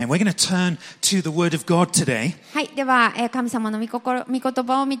And we're going to turn to the Word of God today. はい、では、神様の御言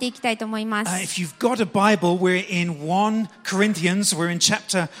葉を見ていきたいと思います。If you've got a Bible, we're in 1 Corinthians, we're in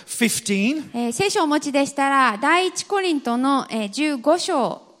chapter 15. 聖書をお持ちでしたら、第一コリントの15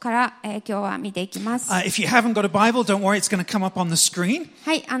章から、今日は見ていきます。If you haven't got a Bible, don't worry, it's going to come up on the screen.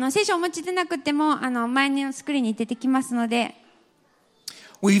 はい、聖書をお持ちでなくても、前のスクリーンに出てきますので。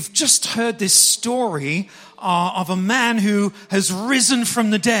We've just heard this story of a man who has risen from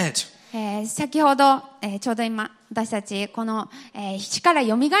the dead. 先ほど、ちょうど今私たちこの、死から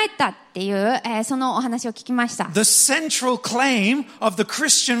蘇ったっていう、そのお話を聞きました。The central claim of the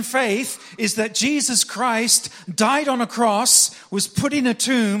Christian faith is that Jesus Christ died on a cross, was put in a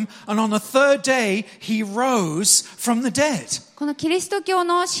tomb, and on the third day he rose from the dead. このキリスト教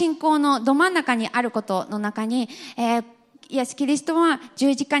の信仰のど真ん中にあることの中に、イエス・キリストは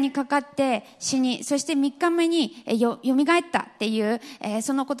十字架にかかって死に、そして3日目によみがえったっていう、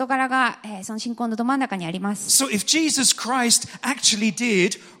その事柄が、その信仰のど真ん中にあります。So if Jesus Christ actually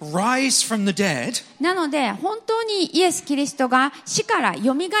did rise from the dead, なので本当にイエス・キリストが死から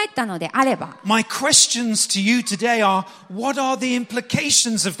よみがえったのであれば、my questions to you today are, what are the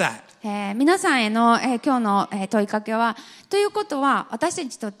implications of that? 皆さんへの、今日の、問いかけは、ということは私たち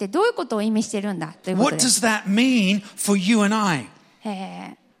にとってどういうことを意味しているんだということです。What does that mean for you and I?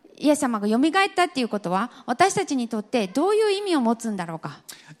 イエス様がよみがえったっていうことは私たちにとってどういう意味を持つんだろうか。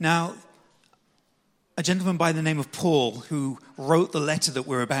Now, a gentleman by the name of Paul who wrote the letter that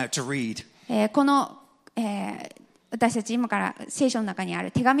we're about to read. この、私たち今から聖書の中にあ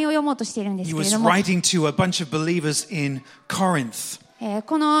る手紙を読もうとしているんですけれども、 He was writing to a bunch of believers in Corinth.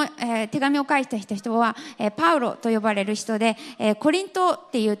 この、手紙を書いた人は、パウロと呼ばれる人で、コリントっ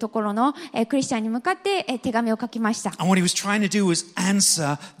ていうところの、クリスチャンに向かって、手紙を書きました。And what he was trying to do was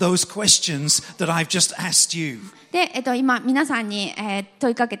answer those questions that I've just asked you. で、今皆さんに、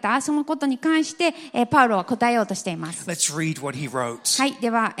問いかけたそのことに関して、パウロは答えようとしています。Let's read what he wrote. はい、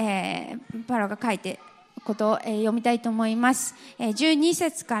では、パウロが書いてことを、読みたいと思います。12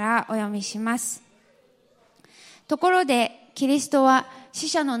節からお読みします。ところでキリストは死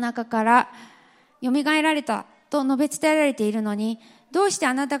者の中からよみがえられたと述べ伝えられているのに、どうして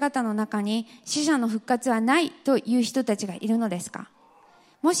あなた方の中に死者の復活はないという人たちがいるのですか。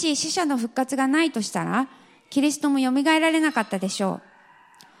もし死者の復活がないとしたら、キリストもよみがえられなかったでしょ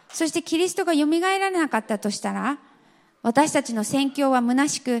う。そしてキリストがよみがえられなかったとしたら、私たちの宣教は虚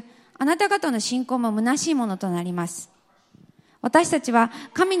しく、あなた方の信仰も虚しいものとなります。私たちは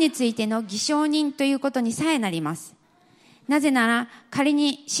神についての偽証人ということにさえなります。なぜなら仮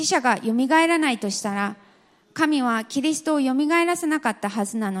に死者がよみがえらないとしたら、神はキリストをよみがえらせなかったは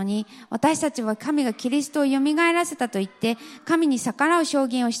ずなのに、私たちは神がキリストをよみがえらせたと言って神に逆らう証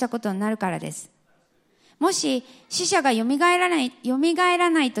言をしたことになるからです。もし死者がよみがえら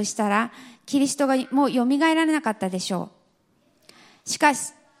ないとしたら、キリストがもうよみがえられなかったでしょう。しか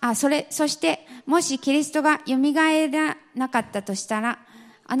しそしてもしキリストがよみがえらなかったとしたら、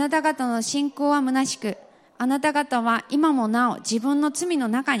あなた方の信仰は虚しく、あなた方は今もなお自分の罪の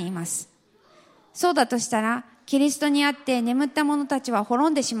中にいます。そうだとしたら、キリストにあって眠った者たちは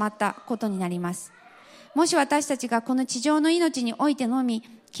滅んでしまったことになります。もし私たちがこの地上の命においてのみ、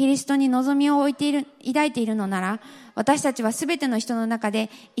キリストに望みを抱いているのなら、私たちはすべての人の中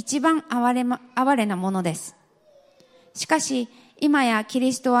で一番哀れなものです。しかし、今やキ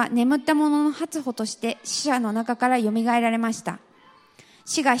リストは眠った者の初歩として死者の中からよみがえられました。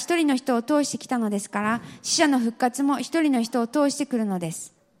死が一人の人を通してきたのですから、死者の復活も一人の人を通してくるので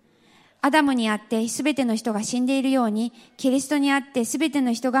す。アダムにあってすべての人が死んでいるように、キリストにあってすべて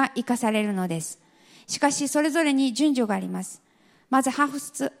の人が生かされるのです。しかしそれぞれに順序があります。まず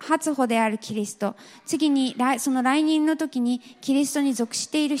初歩であるキリスト、次にその来任の時にキリストに属し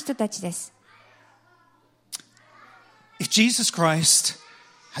ている人たちです。If Jesus Christ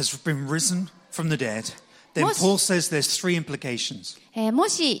has been risen from the dead, then Paul says there's three implications. も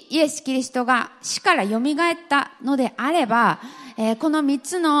しイエス・キリストが死からよみがえったのであれば、この3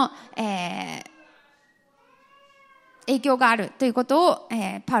つの、影響があるということを、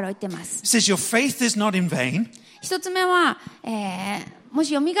パウロは言っています。It says your faith is not in vain. 一つ目は、も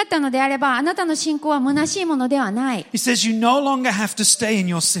しよみがえったのであれば、あなたの信仰は虚しいものではない。He says you no longer have to stay in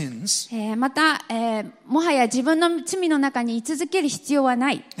your sins. また、もはや自分の罪の中に居続ける必要は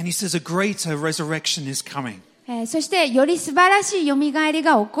ない。And he says a greater resurrection is coming. そしてより素晴らしいよみがえり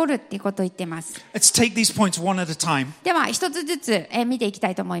が起こるっていうことを言っています。Let's take these points one at a time. では一つずつ、見ていきた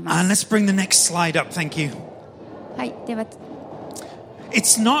いと思います。And let's bring the next slide up. Thank you. はい、では。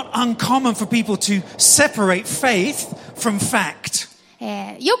It's not uncommon for people to separate faith from fact.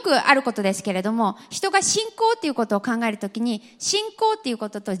 よくあることですけれども、人が信仰っていうことを考えるときに、信仰っていうこ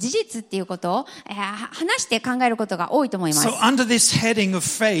とと事実っていうことを、話して考えることが多いと思います。So under this heading of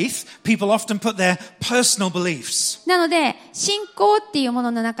faith, people often put their personal beliefs. なので、信仰っていうも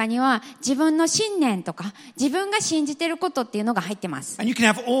のの中には、自分の信念とか、自分が信じていることっていうのが入ってます。And you can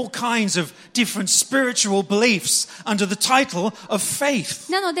have all kinds of different spiritual beliefs under the title of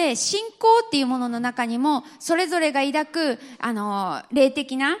faith. なので、信仰っていうものの中にも、それぞれが抱く、霊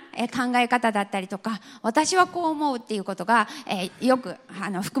的な考え方だったりとか、私はこう思うっていうことが、よく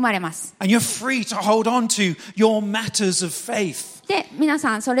含まれます。And you're free to hold on to your matters of faith. で、皆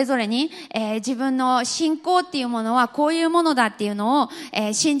さんそれぞれに、自分の信仰っていうものはこういうものだっていうのを、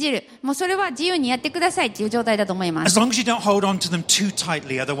信じる。もうそれは自由にやってくださいっていう状態だと思います。As long as you don't hold on to them too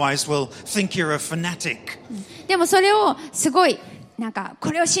tightly, otherwise we'll think you're a fanatic. でもそれをすごいなんか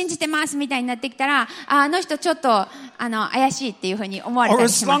これを信じてますみたいになってきたら、あの人ちょっと怪しいっていうふうに思われた Or り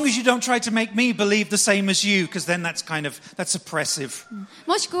as しま long す。 as you don't try to make me believe the same as you, because then that's oppressive.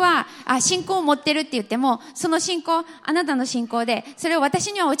 もしくは信仰を持ってるって言っても、その信仰あなたの信仰で、それを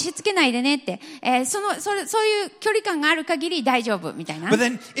私には押し付けないでねって、そういう距離感がある限り大丈夫みたいな。 But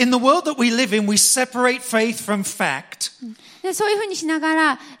then in the world that we live in, we separate faith from fact. でそういうふうにしなが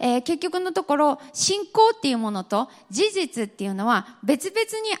ら、結局のところ信仰っていうものと事実っていうのは別々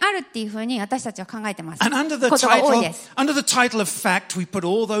にあるっていうふうに私たちは考えてます。 And under the ことが多いです。 title of fact, we put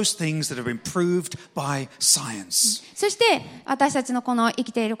all those things that have been proved by science. そして私たちのこの生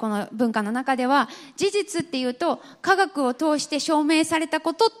きているこの文化の中では、事実っていうと科学を通して証明された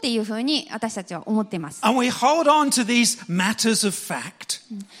ことっていうふうに私たちは思っています。 And we hold on to these matters of fact.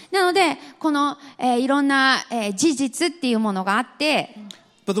 なのでこの、いろんな、事実っていうものがあって、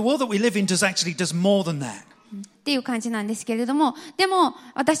 But the world that we live in does more than that. っていう感じなんですけれども、でも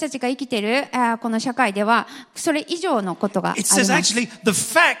私たちが生きているこの社会ではそれ以上のことがあり It ま says す。 actually the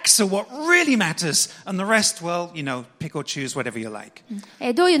facts are what really matters, and the rest, well, pick or choose whatever you like.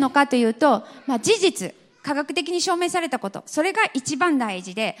 どういうのかというと、事実、科学的に証明されたこと、それが一番大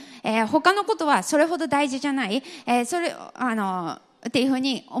事で、他のことはそれほど大事じゃない、っていうふう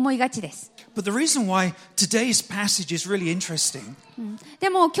に思いがちです。But the reason why today's passage is really interesting で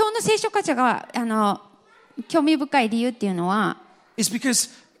も今日の聖書箇所が興味深い理由っていうのは、 is because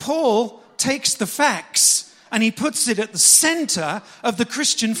Paul takes the facts and he puts it at the center of the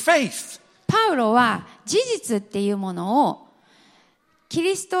Christian faith. パウロは事実っていうものをク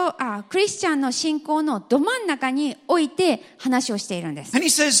リスチャンの信仰のど真ん中に置いて話をしているんです。 And he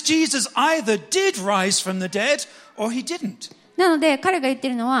says Jesus either did rise from the dead or he didn't. なので彼が言って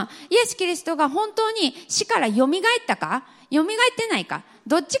るのは、イエス・キリストが本当に死から蘇ったか蘇ってないか、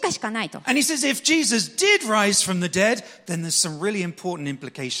どっちかしかないと。 And he says if Jesus did rise from the dead, then there's some really important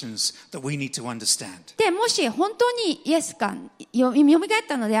implications that we need to understand. で、もし本当にイエスが蘇っ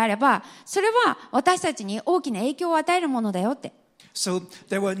たのであれば、それは私たちに大きな影響を与えるものだよって。So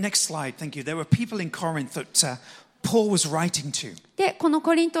next slide, thank you. There were people in Corinth that Paul was writing to. で、この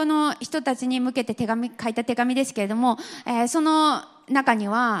コリントの人たちに向けて書いた手紙ですけれども、その中に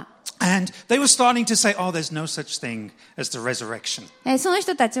は、And they were starting to say, oh, there's no such thing as the resurrection. その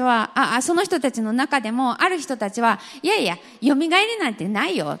人たちの中でも、ある人たちは、いやいや、蘇りなんてな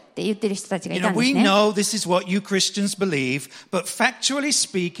いよって言ってる人たちがいたんです We ね。know this is what you Christians believe, but factually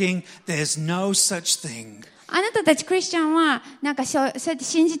speaking, there's no such thing. あなたたちクリスチャンはなんかそうやって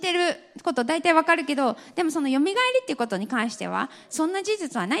信じてること大体わかるけど、でもその蘇りっていうことに関してはそんな事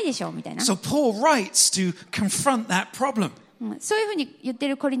実はないでしょうみたいな。 So Paul writes to confront that problem. そういうふうに言って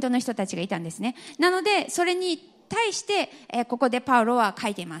るコリントの人たちがいたんですね。なのでそれに対して、ここでパウロは書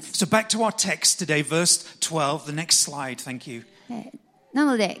いています。 So back to our text today, verse 12, the next slide, thank you. な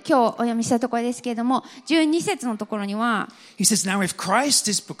ので今日お読みしたところですけれども、12節のところには、 He says, now if Christ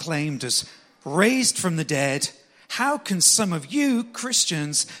is proclaimed as raised from the dead, how can some of you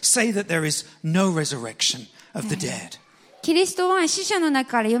Christians say that there is no resurrection of the dead? キリストは死者の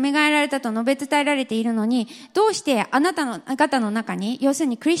中から蘇られたと述べ伝えられているのに、どうしてあなた方の中に、要する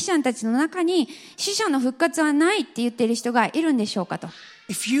にクリスチャンたちの中に死者の復活はないって言っている人がいるんでしょうかと。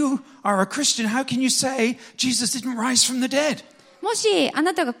 If you are a Christian, how can you say Jesus didn't rise from the dead? もしあ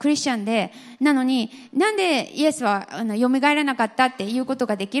なたがクリスチャンでなのに、なんでイエスは蘇らなかったっていうこと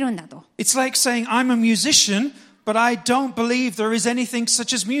ができるんだと。 It's like saying I'm a musician, but I don't believe there is anything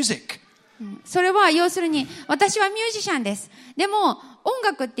such as music. それは要するに、私はミュージシャンです。でも音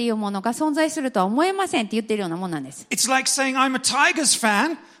楽っていうものが存在するとは思えませんって言ってるようなもんなんです。 It's like saying I'm a Tigers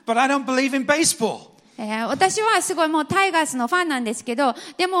fan, but I don't believe in baseball. 私はすごいもうタイガースのファンなんですけど、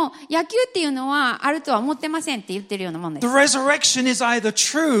でも野球っていうのはあるとは思ってませんって言ってるようなもんです。 The resurrection is either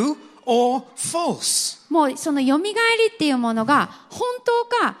true or false. もうその蘇りっていうものが本当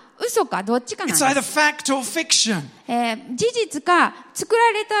か嘘かどっちかなんで It's す。 either fact or fiction. 事実か作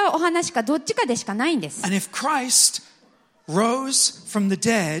られたお話かどっちかでしかないんです。 And if Christ rose from the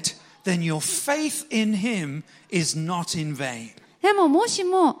dead, then your faith in him is not in vain. でももし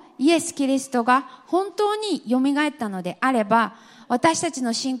もイエス・キリストが本当に蘇ったのであれば、私たち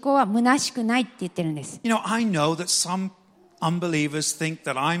の信仰は虚しくないって言ってるんです。You know, I know that some unbelievers think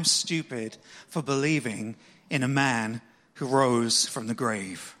that I'm stupid for believing in a man who rose from the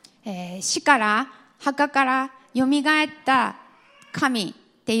grave. 死から墓から蘇った神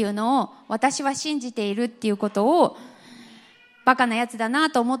っていうのを私は信じているっていうことをバカなやつだな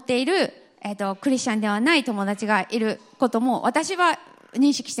と思っている、クリスチャンではない友達がいることも私は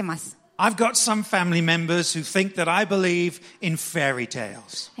認識してます。I've got some family members who think that I believe in fairy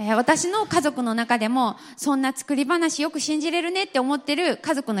tales. 私の家族の中でもそんな作り話よく信じれるねって思ってる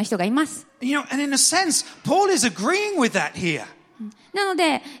家族の人がいます。You know, and in a sense, Paul is agreeing with that here. なの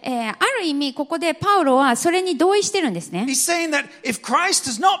で、ある意味ここでパウロはそれに同意してるんですね。 He's saying that if Christ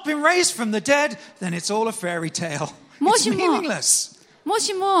has not been raised from the dead, then it's all a fairy tale. It's meaningless. も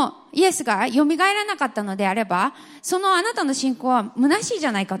しもイエスが蘇らなかったのであれば、そのあなたの信仰は虚しいじ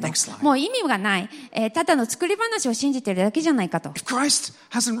ゃないかと。もう意味がない。ただの作り話を信じているだけじゃないかと。If Christ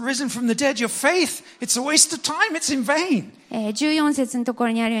hasn't risen from the dead, your faith, it's a waste of time, it's in vain. 14節のとこ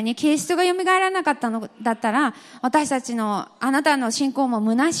ろにあるように、キリストが蘇らなかったのだったら、私たちのあなたの信仰も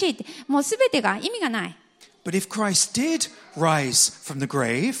虚しいって、もうすべてが意味がない。But if Christ did rise from the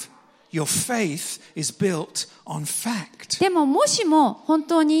grave, your faith is built on fact. でももしも本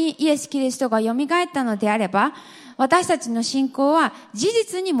当にイエス・キリストが蘇ったのであれば、私たちの信仰は事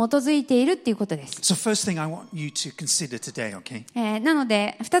実に基づいているっていうことです。So first thing I want you to consider today, okay? なの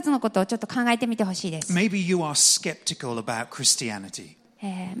で、2つのことをちょっと考えてみてほしいです。Maybe you are skeptical about Christianity.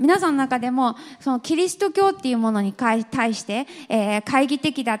 皆さんの中でもそのキリスト教っていうものに対して、懐疑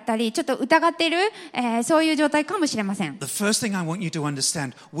的だったりちょっと疑っている、そういう状態かもしれません。 The first thing I want you to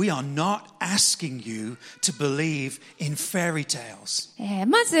understand, we are not asking you to believe in fairy tales.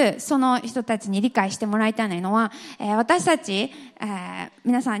 まずその人たちに理解してもらいたいのは、私たち、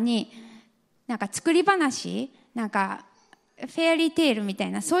皆さんになんか作り話なんかフェアリーテールみた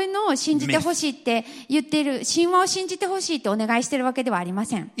いなそういうのを信じてほしいって言っている、神話を信じてほしいってお願いしているわけではありま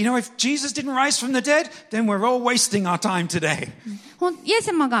せん。You know, if Jesus didn't rise from the dead, then we're all wasting our time today. イエス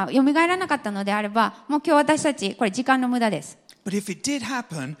様が蘇らなかったのであれば、もう今日私たちこれ時間の無駄です。 But if it did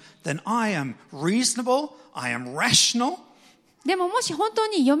happen, then I am reasonable, I am rational. でももし本当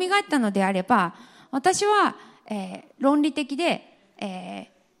に蘇ったのであれば、私は、論理的で、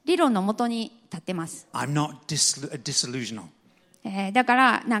理論のもとに立ってます。I'm not disillusional. だか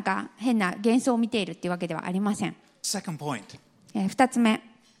らなんか変な幻想を見ているっていうわけではありません。 Second point. 2つ目。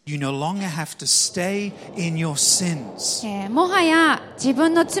You no longer have to stay in your sins. もはや自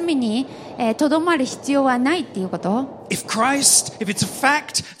分の罪にとどまる必要はないっていうこと。If it's a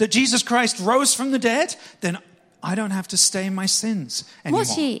fact that Jesus Christ rose from the dead, then I don't have to stay in my sins anymore. も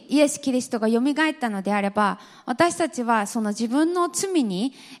しイエス・キリストが蘇ったのであれば、私たちはその自分の罪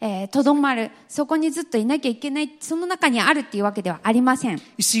にとどまる、そこにずっといなきゃいけない、その中にあるっていうわけではありません。You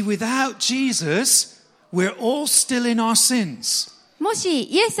see, without Jesus, we're all still in our sins. もし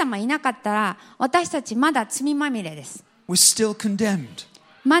イエス様いなかったら、私たちまだ罪まみれです。We're still condemned.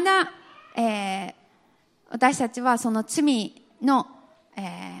 まだ、私たちはその罪の、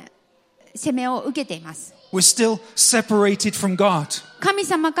責めを受けています。We're still separated from God. 神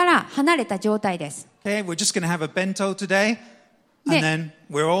様から離れた状態です。Okay, we're just going to have a bento today, and then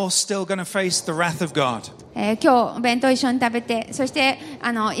we're all still going to face the wrath of God. 今日弁当一緒に食べて、そして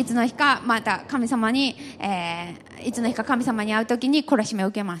いつの日かまた神様に、いつの日か神様に会うときに懲らしめを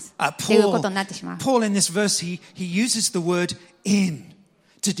受けますっていうことになってしまう。Paul in this verse he uses the word in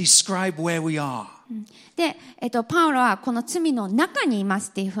to describe where we are. で、パウロはこの罪の中にいます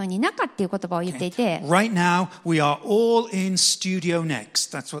っていうふうに中っていう言葉を言っていて、Right now we are all in Studio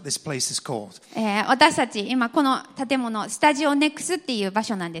Next. That's what this place is called. 私たち今この建物スタジオネックスっていう場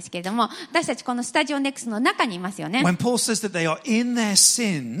所なんですけれども、私たちこのスタジオネックスの中にいますよね。When Paul says that they are in their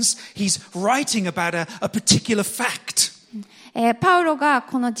sins, he's writing about a particular fact. パウロが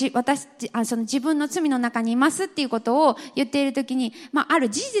その自分の罪の中にいますっていうことを言っているときに、ある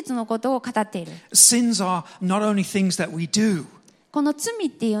事実のことを語っている。Sins are not only things that we do. この罪っ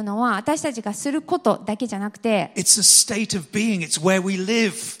ていうのは私たちがすることだけじゃなくて、It's a state of being. It's where we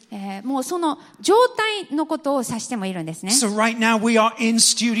live. もうその状態のことを指してもいるんですね。So right now we are in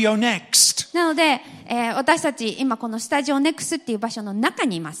Studio Next. なので、私たち今このスタジオネックスっていう場所の中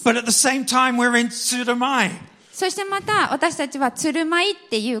にいます。But at the same time we're in Sudomai. そしてまた私たちは鶴舞っ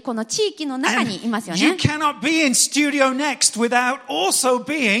ていうこの地域の中にいますよ You ね。cannot be in Studio Next without also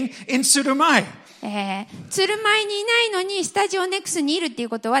being in Surumai. 鶴舞にいないのにスタジオネクスにいるっていう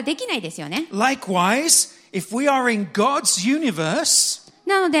ことはできないですよね。 Likewise, if we are in God's universe,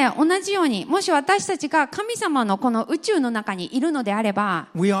 なので同じように、もし私たちが神様のこの宇宙の中にいるのであれば、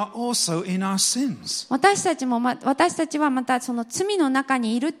 we are also in our sins. 私たちはまたその罪の中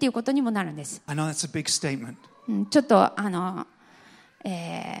にいるっていうことにもなるんです。I know that's a big statement. ちょっと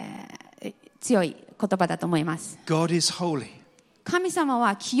強い言葉だと思います。 God is holy. 神様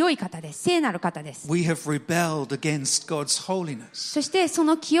は清い方です。聖なる方です。 We have rebelled against God's holiness. そしてそ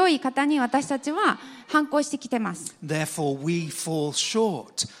の清い方に私たちは反抗してきてます。 Therefore, we fall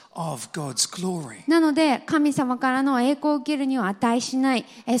short of God's glory. なので神様からの栄光を受けるには値しない、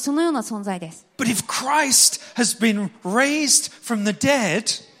そのような存在です。 But if Christ has been raised from the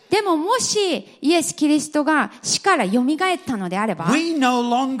dead, でももしイエス・キリストが死からよみがえったのであれば、 we no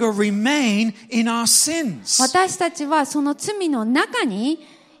longer remain in our sins. 私たちはその罪の中に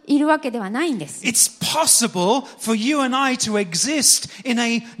いるわけではないんです。 It's possible for you and I to exist in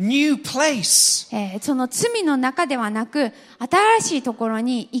a new place. その罪の中ではなく、新しいところ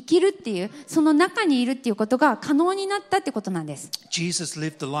に生きるっていう、その中にいるっていうことが可能になったってことなんです。 Jesus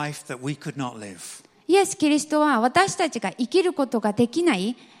lived the life that we could not live. イエス・キリストは私たちが生きることができな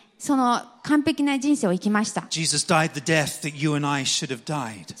い、その完璧な人生を生きました。 Jesus died the death that you and I should have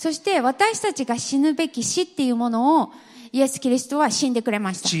died. そして私たちが死ぬべき死っていうものをイエス・キリストは死んでくれ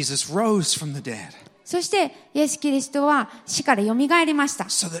ました。 Jesus rose from the dead そしてイエス・キリストは死からよみがえりました。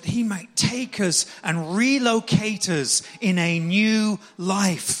 so that he might take us and relocate us in a new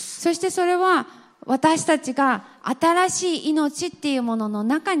life. そしてそれは私たちが新しい命っていうものの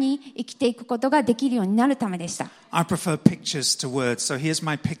中に生きていくことができるようになるためでした。I prefer pictures to words, so here's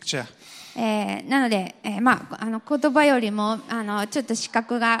my picture. なので、言葉よりもちょっと視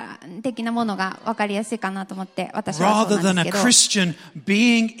覚が的なものが分かりやすいかなと思って私はそう Rather なん than で a すけど、 Christian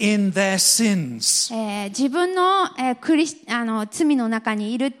being in their sins, 自分の、罪の中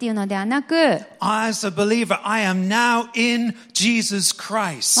にいるっていうのではなく、 as a believer, I am now in Jesus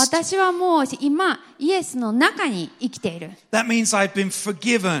Christ. 私はもう今イエスの中に生きている。 That means I've been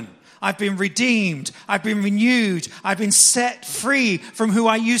forgiven. I've been redeemed. I've been renewed. I've been set free from who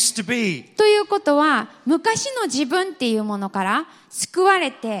I used to be. ということは、昔の自分っていうものから救われ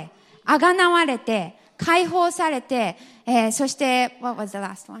て、あがなわれて、解放されて、そして、what was the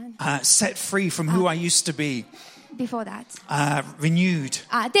last one? Set free from who I used to be. Before that. Renewed.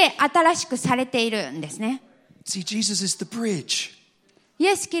 で、新しくされているんですね。See, Jesus is the bridge イ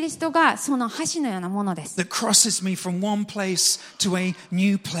エス・キリストがその橋のようなものです。 that crosses me from one place to a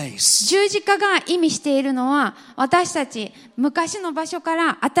new place. 十字架が意味しているのは、私たち昔の場所か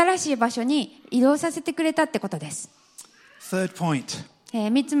ら新しい場所に移動させてくれたってことです。 Third point.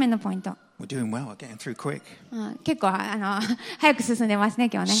 3つ目のポイント。We're doing well. We're getting through quick. 結構早く進んでますね、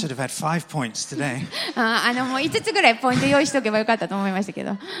今日ね。 Should have had 5 points today. もう5つぐらいポイント用意しておけばよかったと思いましたけ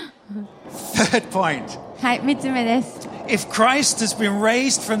ど。Third point. はい、3つ目です。If Christ has been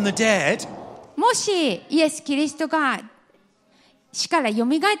raised from the dead, もしイエス・キリストが死からよ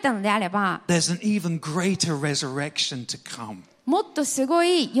みがえったのであれば、 there's an even greater resurrection to come. もっとすご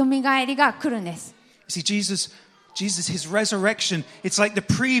いよみがえりが来るんです。 You see, his resurrection, it's like the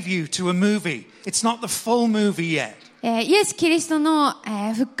preview to a movie. It's not the full movie yet. イエス・キリストの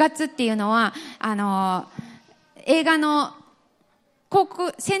復活っていうのは映画の広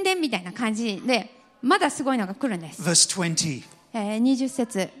告宣伝みたいな感じでまだすごいのが来るんです。 Verse 20 20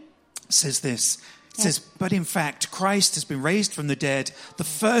節 says this. It says, but in fact, Christ has been raised from the dead, the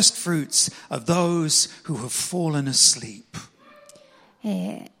first fruits of those who have fallen asleep.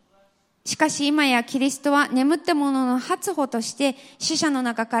 しかし今やキリストは眠った者の初歩として死者の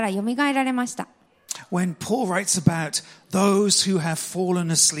中からよみがえられました。When Paul writes about those who have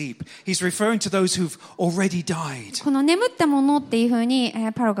fallen asleep, he's referring to those who've already died. この眠った者っていうふうに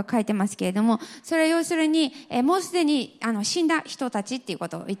パロが書いてますけれども、それは要するにもうすでに死んだ人たちっていうこ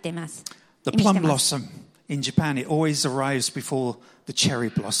とを言っています。 The plum blossom in Japan, it always arrives before the cherry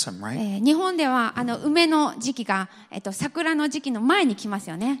blossom, right? 日本では梅の時期が、桜の時期の前に来ます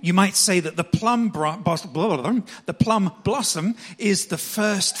よね。 You might say that the plum blossom is the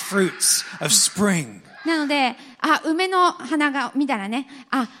first fruits of spring. なので、梅の花が見たらね、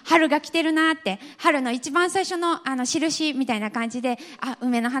春が来てるなって、春の一番最初の印みたいな感じで、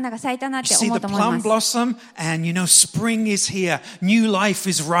梅の花が咲いたなっ You て see 思う the と思い plum ます。 blossom and you know spring is here. New life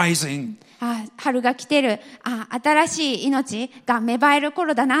is rising. 春が来てる、新しい命が芽生える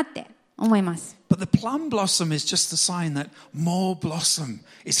頃だなって思います。But the plum blossom is just a sign that more blossom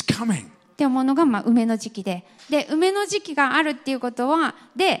is coming. って思うのが、梅の時期で、梅の時期があるっていうことは、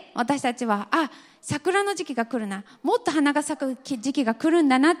私たちは、桜の時期が来るな、もっと花が咲く時期が来るん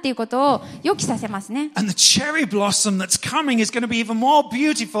だなっていうことを予期させますね。And the cherry blossom that's coming is going to be even more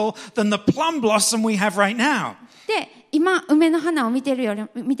beautiful than the plum blossom we have right now. で、今、梅の花を見て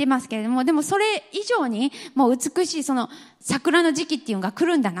ますけれども、でもそれ以上にもう美しいその桜の時期っていうのが来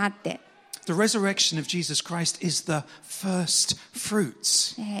るんだなって。The resurrection of Jesus Christ is the first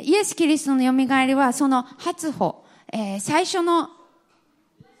fruits. イエス・キリストのよみがえりはその初穂、最初の、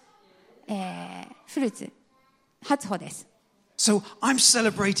フルーツ、初穂です。So I'm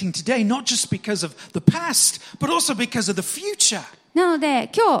celebrating today not just because of the past, but also because of the future. なので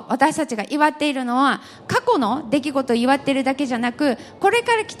今日私たちが祝っているのは過去の出来事を祝っているだけじゃなく、これ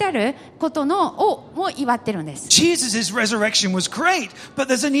から来たることも祝ってるんです。Jesus' resurrection was great, but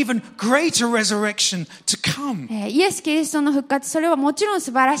there's an even greater resurrection to come. イエス・キリストの復活、それはもちろん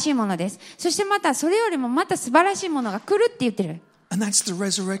素晴らしいものです。そしてまたそれよりもまた素晴らしいものが来るって言ってる。And that's the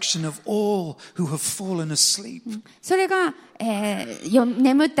resurrection of all who have fallen asleep. それが、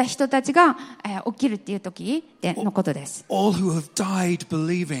眠った人たちが、起きるっていう時のことです。All who have died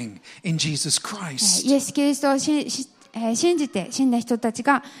believing in Jesus Christ. イエス・キリストを信じて死んだ人たち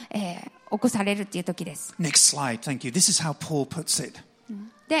が、起こされるっていう時です。Next slide, thank you. This is how Paul puts it.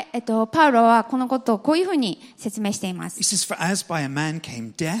 で、パウロはこのことをこういうふうに説明しています。He says, For as by a man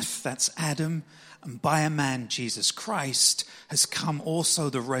came death, that's Adam, and by a man, Jesus Christ, has come also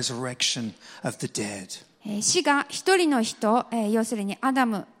the resurrection of the dead. 死が一人の人、要するにアダ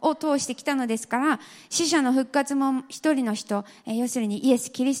ムを通してきたのですから、死者の復活も一人の人、要するにイエ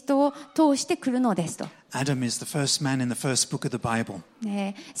ス・キリストを通してくるのですと。Adam is the first man in the first book of the Bible.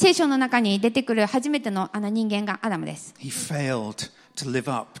 聖書の中に出てくる初めての人間がアダムです。He failed to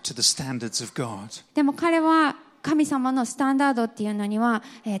live up to the standards of God. でも彼は神様のスタンダードっていうのには、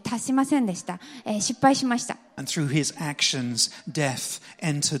達しませんでした。失敗しました。And through his actions, death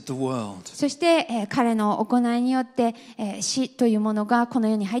entered the world. そして、彼の行いによって、死というものがこの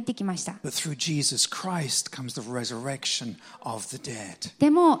世に入ってきました。But through Jesus Christ comes the resurrection of the dead.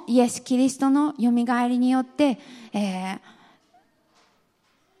 でもイエス・キリストのよみがえりによって、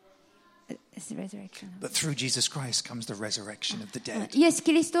But through Jesus Christ comes the resurrection of the dead. イエス・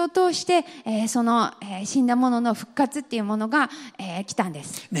キリストを通して、その、死んだ者の復活っていうものが、来たんで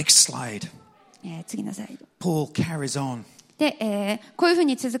す。Next slide. 次のスライド。Paul carries on. で、こういうふう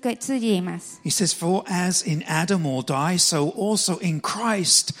に続いています。He says, For as in Adam all die, so also in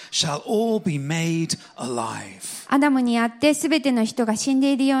Christ shall all be made alive. アダムにあってすべての人が死ん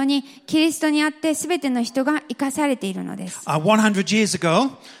でいるように、キリストにあってすべての人が生かされているのです。100 years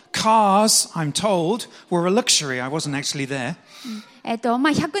ago, cars, I'm told, were a luxury. I wasn't actually there.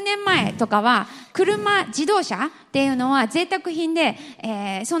 100年前とかは自動車っていうのは贅沢品で、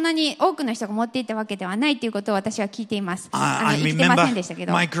そんなに多くの人が持っていたわけではないということを私は聞いています。I 生きてませんでしたけ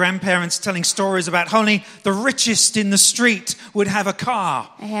ど。my grandparents telling stories about only the richest in the street would have a car.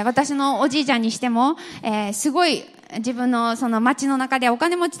 私のおじいちゃんにしても、すごい自分のその町の中でお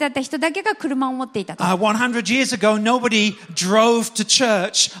金持ちだった人だけが車を持っていたと。100 years ago, nobody drove to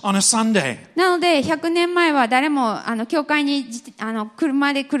church on a Sunday. なので100年前は誰も教会に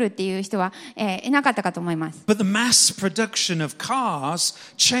車で来るっていう人はいなかったかと思います。But the mass production of cars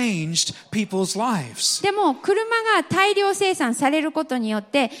changed people's lives. でも車が大量生産されることによっ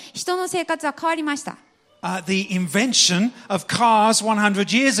て人の生活は変わりました。The invention of cars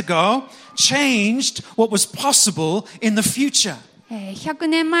 100 years ago changed what was possible in the future. 100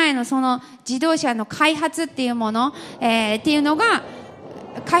年前のその自動車の開発っていうもの、っていうのが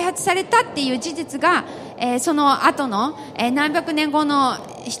開発されたっていう事実が、その後の、何百年後の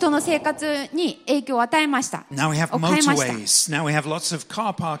人の生活に影響を与えました。Now we have motorways. Now we have lots of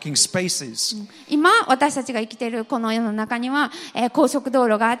car parking spaces. 今私たちが生きているこの世の中には、高速道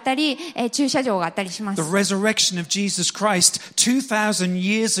路があったり、駐車場があったりします。The resurrection of Jesus Christ 2,000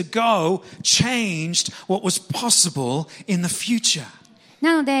 years ago changed what was possible in the future.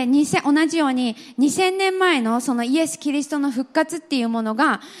 なので同じように2000年前のそのイエス・キリストの復活っていうもの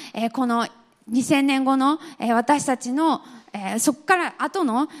が、この2000年後の、私たちの、そこから後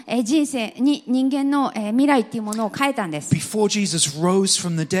の、人生に人間の、未来っていうものを変えたんです。Before Jesus rose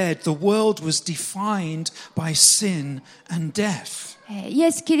from the dead, the world was defined by sin and death. イ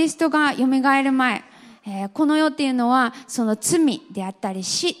エス・キリストが蘇る前、この世っていうのはその罪であったり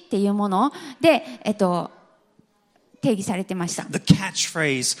死っていうもので、定義されてました。The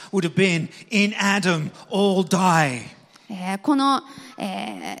catchphrase would have been, In Adam, all die.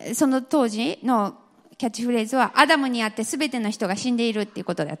 その当時のキャッチフレーズはアダムにあってすべての人が死んでいるっていう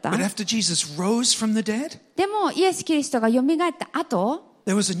ことだった。But after Jesus rose from the dead, でもイエス・キリストが蘇った後、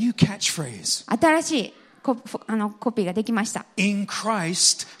there was a new catchphrase. 新しいコピーができました。In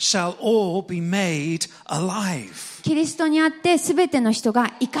Christ shall all be made alive. キリストにあってすべての人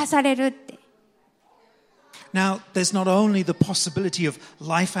が生かされるって。Now, there's not only the possibility of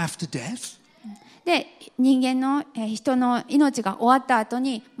life after death. で、人間の人の命が終わった後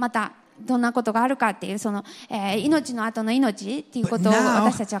にまたどんなことがあるかっていうその、命の後の命っていうことを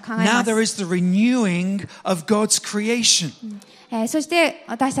私たちは考えます。Now there is the renewing of God's creation. そして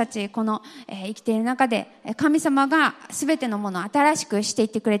私たちこの、生きている中で神様がすべてのものを新しくしていっ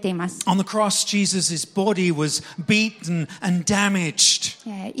てくれています。On the cross, Jesus' body was beaten and damaged.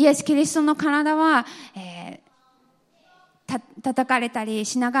 イエス・キリストの体は、叩かれたり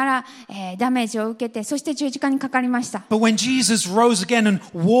しながら、ダメージを受けて、そして十字架にかかりました。But when Jesus rose again and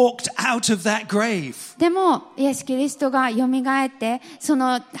walked out of that grave, でもイエス・キリストがよみがえってそ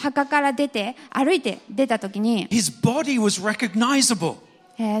の墓から出て歩いて出た時に、his body was recognizable.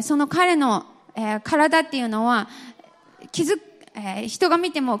 その彼の、体っていうのは人が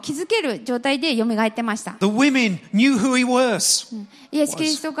見ても気づける状態でよみがえってました。The women knew who he was. イエス・キ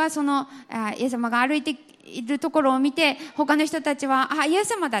リストがそのイエス様が歩いているところを見て、他の人たちはイエス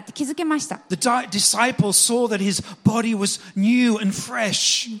様だって気づけました。The disciples saw that his body was new and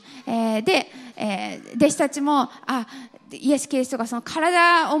fresh. で、弟子たちもイエス・キリストがその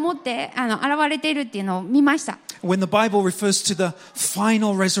体を持って現れているっていうのを見ました。When the Bible refers to the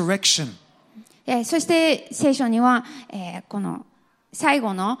final resurrection, そして聖書には、この最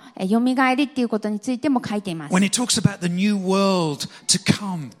後のよみがえりっていうことについても書いています。when it talks about the new world to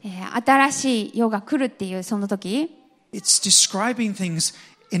come, 新しい世が来るっていうその時、it's describing things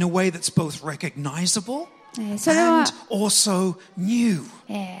in a way that's both recognizable それは and also new.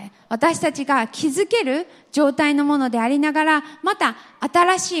 私たちが気づける状態のものでありながら、また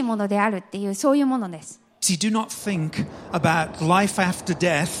新しいものであるっていうそういうものです。See, do not think about life after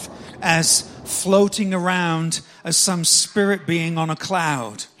death as floating around as some spirit being on a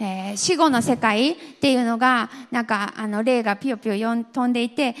cloud. 死後の世界っていうのがなんか霊がピヨピヨ飛んで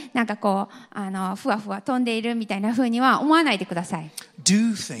いて、なんかこうふわふわ飛んでいるみたいな風には思わないでください。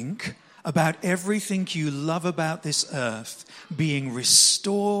Do think about everything you love about this earth being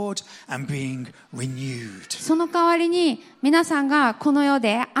restored and being renewed. その代わりに皆さんがこの世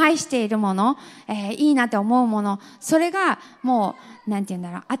で愛しているもの、いいなと思うもの、それがもうなんて言うん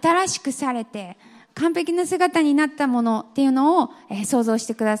だろう、新しくされて完璧な姿になったものっていうのを、想像し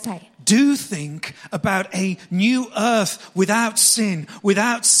てください。Do think about a new earth without sin,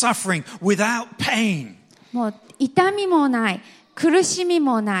 without suffering, without pain. もう痛みもない、苦しみ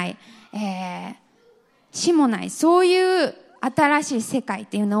もない、死もない、そういう新しい世界っ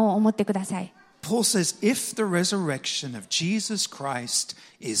ていうのを思ってください。Paul says, if the resurrection of Jesus Christ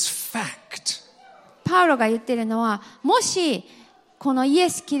is fact, パウロが言ってるのは、もしこのイエ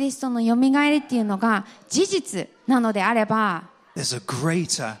ス・キリストのよみがえりっていうのが事実なのであれば、there's a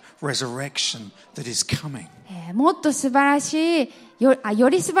greater resurrection that is coming. もっと素晴らしい、よ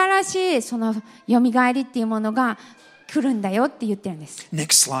り素晴らしいそのよみがえりっていうものが来るんだよって言ってるんです。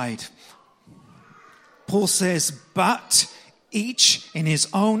Next slide. Paul says, but each in his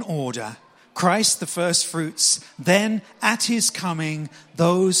own order, Christ the first fruits, then at his coming,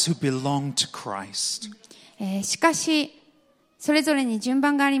 those who belong to Christ. しかし、それぞれに順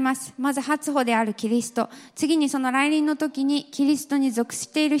番があります。まず初歩であるキリスト。次にその来臨の時にキリストに属し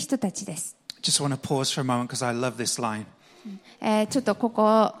ている人たちです。Just want to pause for a moment because I love this line. ちょっとここ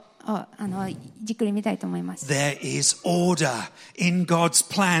をじっくり見たいと思います。There is order in God's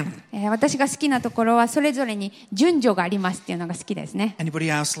plan. 私が好きなところはそれぞれに順序がありますっていうのが好きですね。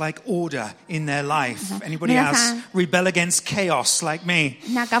Anybody else like order in their life? Anybody else rebel against chaos like me?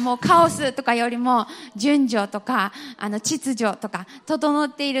 なんかもうカオスとかよりも順序とか秩序とか整っ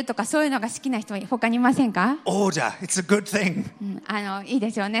ているとかそういうのが好きな人他にいませんか？ Order, it's a good thing. いいで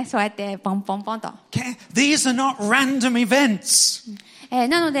すよね。そうやってポンポンポンと。Okay? These are not random events.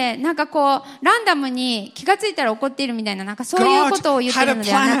 なので、なんかこう、ランダムに気がついたら起こっているみたいな、なんかそういうことを言ってるの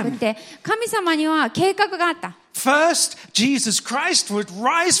ではなくて、神様には計画があった。First, Jesus Christ would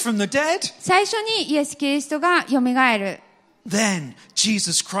rise from the dead. 最初にイエス・キリストが蘇る。Then,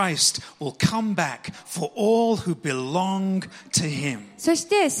 Jesus Christ will come back for all who belong to him. そし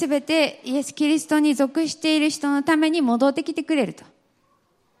てすべてイエス・キリストに属している人のために戻ってきてくれると。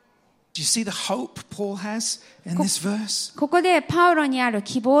Do you see the hope Paul has in this verse? ここでパウロにある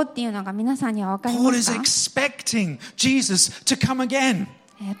希望っていうのが皆さんには分かり Paul ま is すか？ expecting Jesus to come again.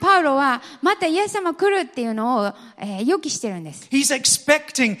 パウロはまたイエス様来るっていうのを、予期してるんです。He's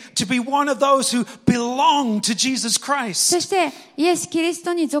expecting to be one of those who belong to Jesus Christ. そしてイエス・キリス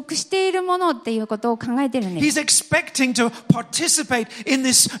トに属しているものっていうことを考えてるんです。He's expecting to participate in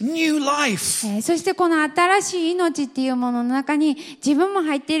this new life. そしてこの新しい命っていうものの中に自分も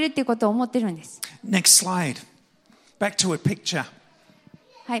入っているっていうことを思ってるんです。Next slide. Back to a picture.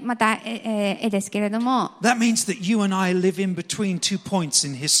 はい、また絵ですけれども。That means that you and I live in between 2 points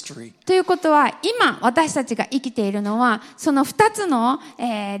in history. ということは、今私たちが生きているのは、その2つの、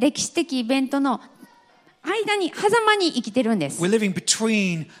歴史的イベントの間に、狭間に生きてるんです。We're living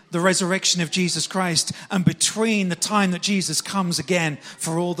between the resurrection of Jesus Christ and between the time that Jesus comes again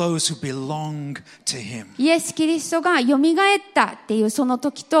for all those who belong to Him. イエス・キリストが蘇ったっていうその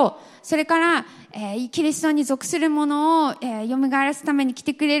時と、それから、キリストに属するものを、蘇らすために来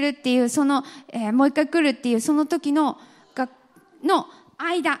てくれるっていう、その、もう一回来るっていうその時の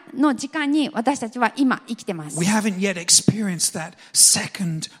間の時間に私たちは今生きてます。We haven't yet experienced that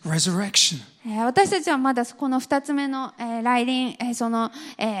second resurrection. 私たちはまだこの2つ目の、来臨、その、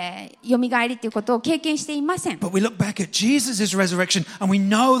蘇りということを経験していません。But we look back at Jesus' resurrection and we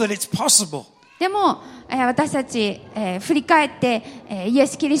know that it's possible. でも、私たち、振り返って、イエ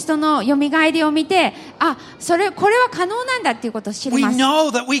ス・キリストの蘇りを見て、これは可能なんだっていうことを知ります。We know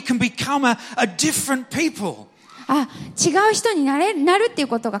that we can become a different people. 違う人になるっていう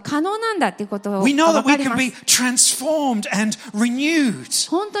ことが可能なんだっていうことを We know 分 that か we り can ま be す。transformed and renewed.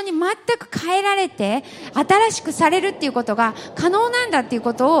 本当に全く変えられて新しくされるっていうことが可能なんだっていう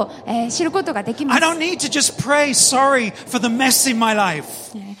ことを、知ることができま I す。 don't need to just pray sorry for the mess in my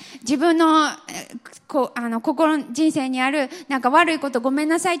life. 自分の人生にあるなんか悪いことごめん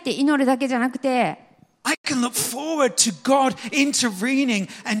なさいって祈るだけじゃなくて、I can look forward to God intervening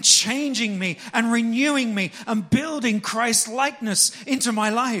and changing me and renewing me and building Christ likeness into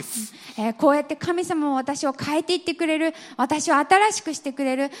my life. こうやって神様も私を変えていってくれる、私を新しくしてく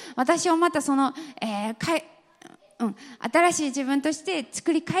れる、私をまたその、新しい自分として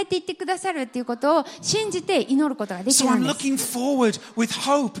作り変えていってくださるということを信じて祈ることができ So るん I'm です。 looking forward with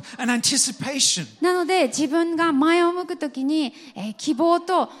hope and anticipation. なので自分が前を向くときに、希望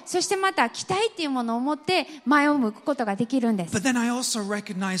とそしてまた期待っていうものを持って前を向くことができるんです。 But then I also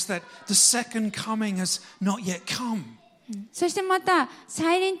recognize that the second coming has not yet come. そしてまた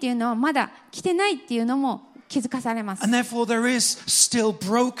再臨っていうのはまだ来てないっていうのも気づかされます。 And therefore there is still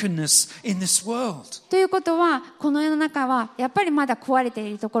brokenness in this world. ということはこの世の中はやっぱりまだ壊れて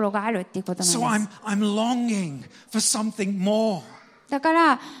いるところがあるっていうことなんです。 So I'm longing for something more. だか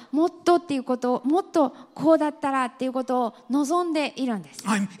らもっとっていうことをもっとこうだったらっていうことを望んでいるんです。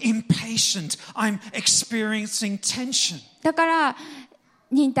 I'm impatient. I'm experiencing tension. だから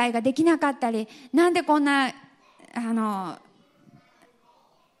忍耐ができなかったり、なんでこんな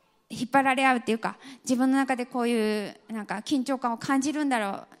引っ張られ合うっていうか、自分の中でこういうなんか緊張感を感じるんだ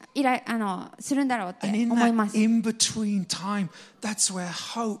ろう、するんだろうって And in 思います。 that in-between time, that's where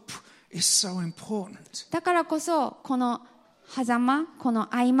hope is so important. だからこそこの狭間、こ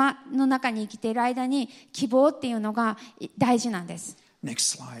の合間の中に生きている間に希望っていうのが大事なんです。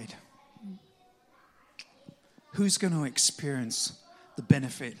 Next slide. Who's going to experience the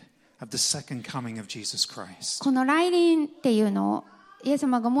benefit of the second coming of Jesus Christ? この来臨っていうのをイエス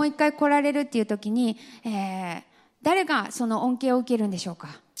様がもう一回来られるっていう時に、誰がその恩恵を受けるんでしょうか。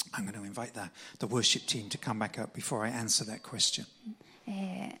 I'm going to invite the worship team to come back up before I answer that question.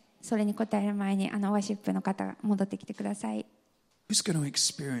 それに答える前にワーシップの方が戻ってきてください。 Who's going to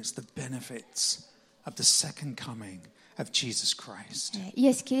experience the benefits of the second coming of Jesus Christ? イ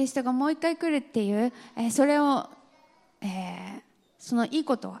エス・キリストがもう一回来るっていう、それを、そのいい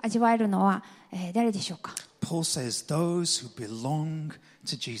ことを味わえるのは、誰でしょうか。 Paul says those who belong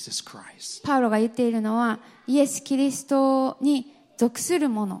to Jesus Christ. パウロが言っているのはイエス・キリストに属する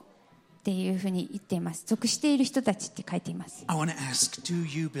者っていうふうに言っています。属している人たちって書いています。 I want to ask, do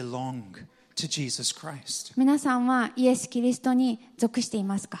you belong to Jesus Christ? 皆さんはイエス・キリストに属してい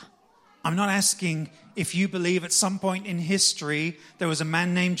ますか。 I'm not asking if you believe at some point in history there was a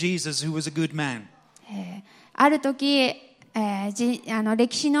man named Jesus who was a good man. ある時、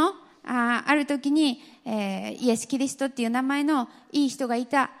歴史のある時に、イエス・キリストっていう名前のいい人がい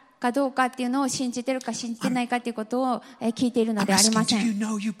たかどうかっていうのを信じてるか信じてないかっていうことを聞いているので I'm ありま asking, せ do you ん。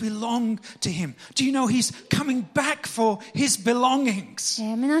 know you belong to him? Do you know he's coming back for his belongings?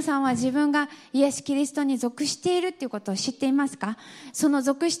 皆さんは自分がイエス・キリストに属しているっていうことを知っていますか。その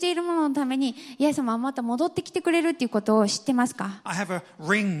属しているもののためにイエス様はまた戻ってきてくれるっていうことを知ってますか。 I have a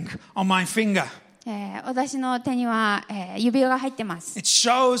ring on my finger. 私の手には、指輪が入ってます。It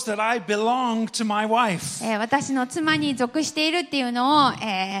shows that I belong to my wife. 私の妻に属しているっていうのを、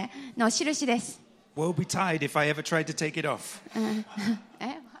の印です。Woe betide if I ever tried to take it off.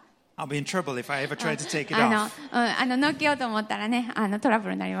 I'll be in trouble if I ever tried to take it off. 乗っけようと思ったらね、トラブ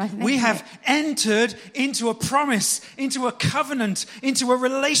ルになりますね。We have entered into a promise, into a covenant, into a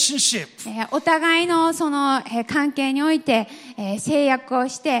relationship. お互いのその関係において制約を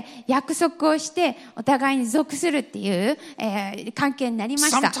して、約束をして、お互いに属するっていう関係になりま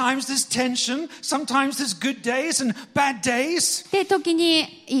した。Sometimes there's tension, sometimes there's good days and bad days. で、時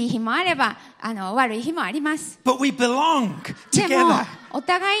にいい日もあれば、悪い日もあります。But we belong でも together. お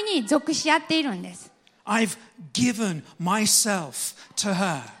互いに属し合っているんです。I've given myself to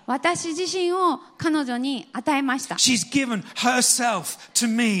her. 私自身を彼女に与えました。She's given herself to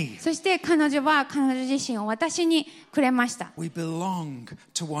me. そして彼女は彼女自身を私にくれました。We belong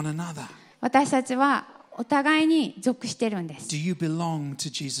to one another. 私たちはお互いに属してるんです。Do you belong to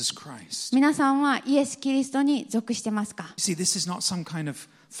Jesus Christ? 皆さんはイエス・キリストに属してますか？ See, this is not some kind of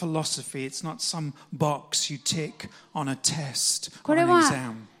philosophy. It's not some box you tick on a test こ or れ an は、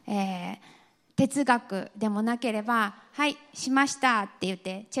 exam. 哲学でもなければ、はい、しましたって言っ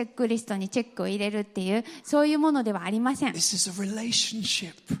てチェックリストにチェックを入れるっていうそういうものではありません。 This is a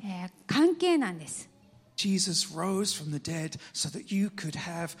relationship. 関係なんです。Jesus rose from the dead so that you could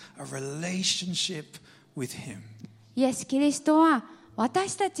have a relationship with him. イエス・キリストは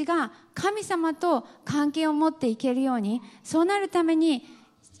私たちが神様と関係を持っていけるように、そうなるために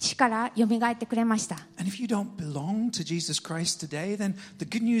死からよみがえってくれました。And if you don't belong to Jesus Christ today, then the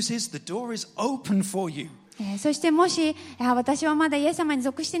good news is the door is open for you. そしてもし私はまだイエス様に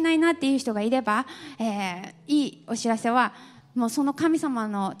属してないなっていう人がいれば、いいお知らせは、もうその神様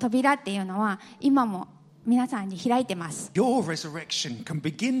の扉っていうのは今も皆さんに開いてます。 Your resurrection can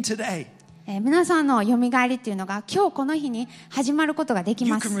begin today. 皆さんのよみがえりっていうのが今日この日に始まることができ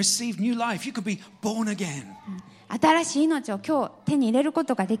You ま can す。 receive new life. You can be born again. 新しい命を今日手に入れるこ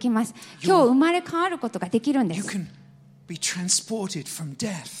とができます。今日生まれ変わることができるんで You す。 can be transported from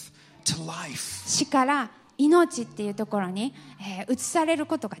death to life. 死から命っていうところに、移される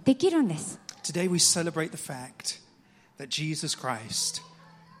ことができるんです。 Today we celebrate the fact that Jesus Christ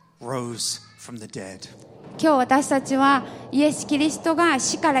rose from the dead. 今日私たちはイエス・キリストが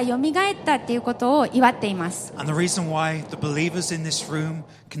死からよみがえったっていうことを祝っています。 And the reason why the believers in this room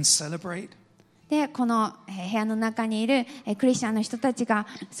can celebrate, で、この部屋の中にいるクリスチャンの人たちが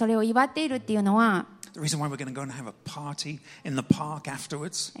それを祝っているっていうのは、 the reason why we're going to go and have a party in the park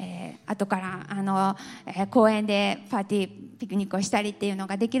afterwards, 後から公園でパーティーピクニックをしたりっていうの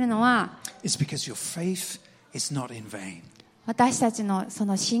ができるのは、 is because your faith is not in vain. 私たちのそ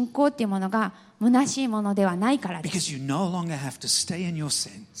の信仰っていうものが虚しいものではないからです。 Because you no longer have to stay in your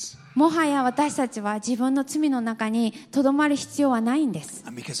sins. もはや私たちは自分の罪の中にとどまる必要はないんです。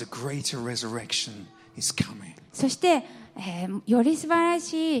 And because a greater resurrection is coming. そして、より素晴ら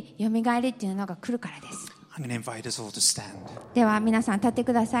しいよみがえりっていうのが来るからです。 I'm going to invite us all to stand. では皆さん立って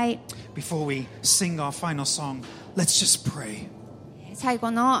ください。 Before we sing our final song, let's just pray. 最後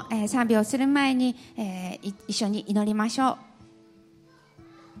の賛美をする前に、一緒に祈りましょう。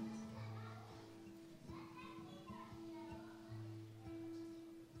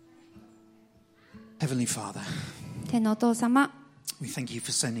Heavenly Father, 天のお父様、 we thank you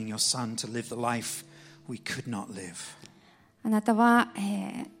for sending your Son to live the life we could not live. あなたは、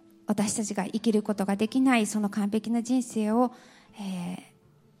私たちが生きることができないその完璧な人生を、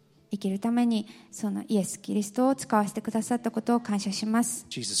生きるためにそのイエス・キリストを使わせてくださったことを感謝します。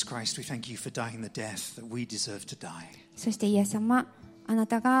 Jesus Christ, we thank you for dying the death that we deserve to die. そしてイエス様、あな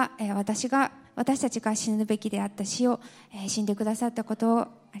たが、私たちが死ぬべきであった死を、死んでくださったことを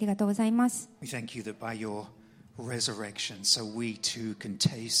ありがとうございます。 We thank you that by your resurrection, so we too can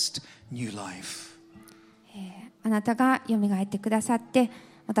taste new life. あなたがよみがえってくださって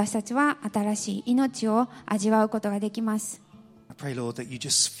私たちは新しい命を味わうことができます。 I pray, Lord, that you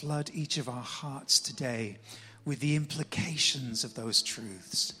just flood each of our hearts today with the implications of those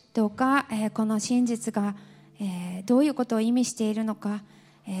truths. どうか、この真実が、どういうことを意味しているのか、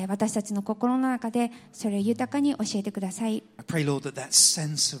私たちの心の中でそれを豊かに教えてください。 I pray, Lord, that that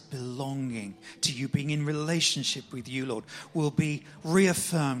sense of belonging to you, being in relationship with you, Lord, will be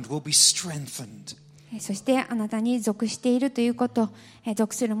reaffirmed, will be strengthened. そしてあなたに属しているということ、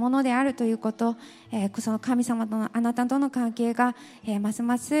属するものであるということ、その神様とのあなたとの関係が、ます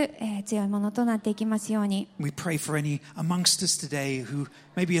ます、強いものとなっていきますように。 We pray for any amongst us today who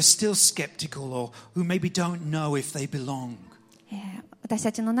maybe are still skeptical or who maybe don't know if they belong. 私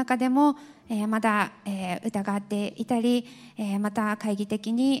たちの中でも、まだ、疑っていたり、また懐疑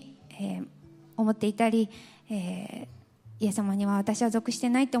的に、思っていたり、イエス様には私は属して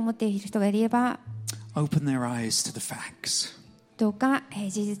ないと思っている人がいれば、open their eyes to the facts. どうか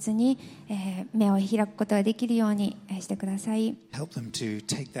事実に目を開くことができるようにしてください。Help them to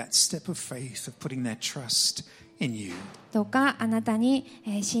take that step of faith of putting their trust in you. どうかあなたに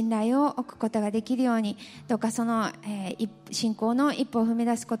信頼を置くことができるように、どうかその信仰の一歩を踏み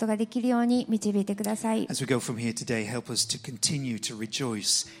出すことができるように導いてください。As we go from here today, help us to continue to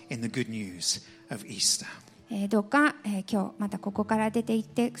rejoice in the good news of Easter. どうか今日またここから出て行っ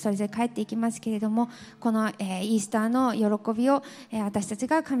てそれぞれ帰っていきますけれども、このイースターの喜びを私たち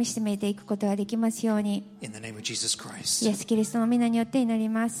がかみしめていくことができますように。 In the name of Jesus イ Christ. エス・キリストの皆によって祈り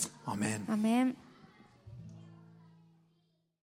ます。Amen. アーメン。